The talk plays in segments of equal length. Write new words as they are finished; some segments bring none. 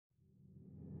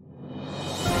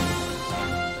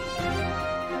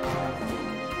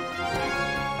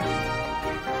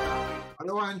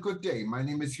and good day. My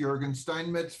name is Jürgen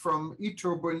Steinmetz from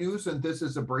eTurboNews, and this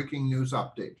is a breaking news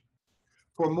update.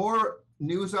 For more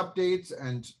news updates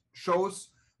and shows,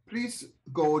 please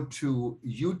go to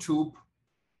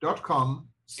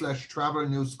youtube.com/travel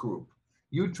news group.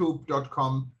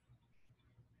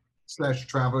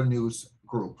 youtube.com/travel news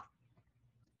group.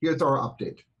 Here's our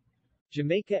update.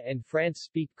 Jamaica and France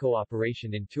speak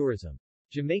cooperation in tourism.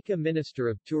 Jamaica Minister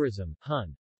of Tourism,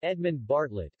 Hon. Edmund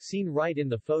Bartlett, seen right in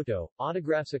the photo,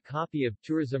 autographs a copy of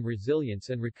Tourism Resilience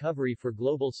and Recovery for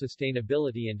Global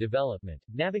Sustainability and Development,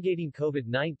 Navigating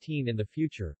COVID-19 in the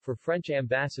Future, for French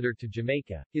Ambassador to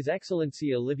Jamaica, His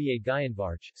Excellency Olivier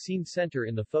Guyenvarch, seen center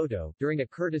in the photo, during a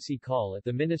courtesy call at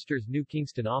the minister's New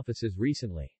Kingston offices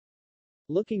recently.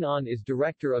 Looking on is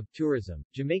Director of Tourism,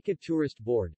 Jamaica Tourist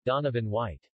Board, Donovan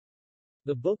White.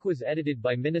 The book was edited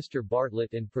by Minister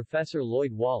Bartlett and Professor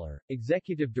Lloyd Waller,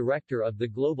 Executive Director of the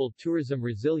Global Tourism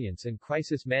Resilience and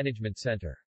Crisis Management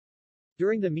Center.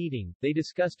 During the meeting, they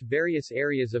discussed various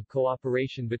areas of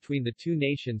cooperation between the two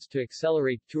nations to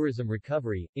accelerate tourism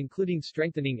recovery, including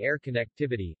strengthening air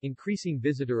connectivity, increasing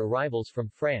visitor arrivals from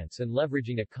France and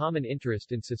leveraging a common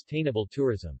interest in sustainable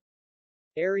tourism.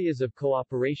 Areas of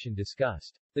cooperation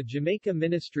discussed. The Jamaica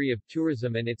Ministry of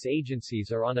Tourism and its agencies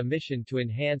are on a mission to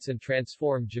enhance and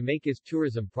transform Jamaica's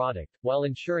tourism product, while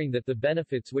ensuring that the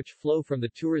benefits which flow from the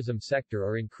tourism sector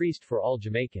are increased for all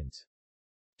Jamaicans.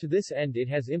 To this end, it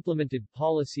has implemented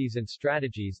policies and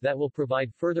strategies that will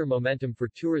provide further momentum for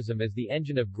tourism as the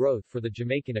engine of growth for the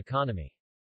Jamaican economy.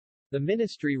 The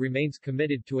ministry remains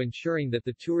committed to ensuring that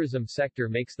the tourism sector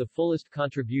makes the fullest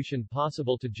contribution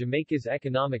possible to Jamaica's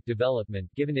economic development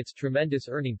given its tremendous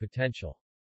earning potential.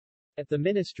 At the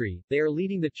ministry, they are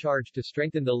leading the charge to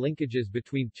strengthen the linkages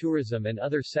between tourism and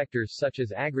other sectors such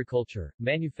as agriculture,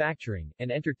 manufacturing, and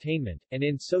entertainment, and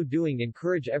in so doing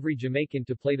encourage every Jamaican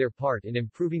to play their part in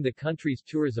improving the country's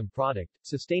tourism product,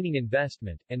 sustaining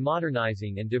investment, and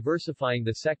modernizing and diversifying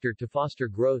the sector to foster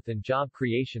growth and job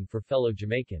creation for fellow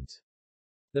Jamaicans.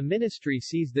 The ministry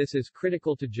sees this as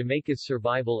critical to Jamaica's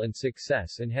survival and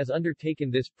success and has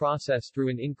undertaken this process through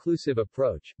an inclusive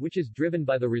approach, which is driven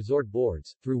by the resort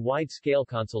boards, through wide-scale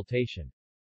consultation.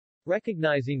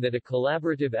 Recognizing that a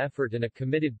collaborative effort and a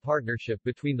committed partnership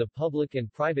between the public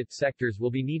and private sectors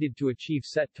will be needed to achieve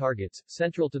set targets,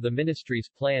 central to the ministry's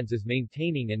plans is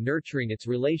maintaining and nurturing its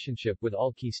relationship with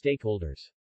all key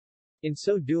stakeholders. In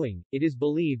so doing, it is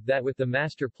believed that with the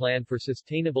Master Plan for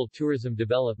Sustainable Tourism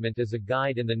Development as a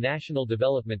guide and the National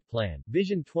Development Plan,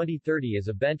 Vision 2030 as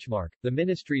a benchmark, the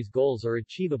ministry's goals are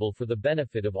achievable for the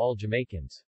benefit of all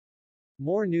Jamaicans.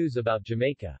 More news about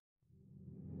Jamaica.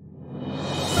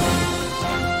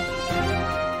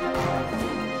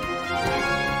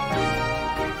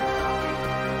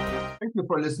 Thank you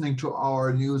for listening to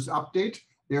our news update.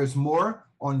 There's more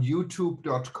on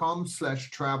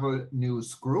youtube.com/travel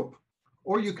news group.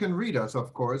 Or you can read us,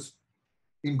 of course,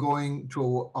 in going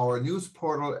to our news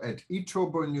portal at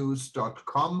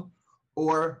eTurboNews.com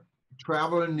or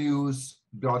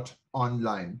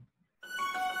travelnews.online.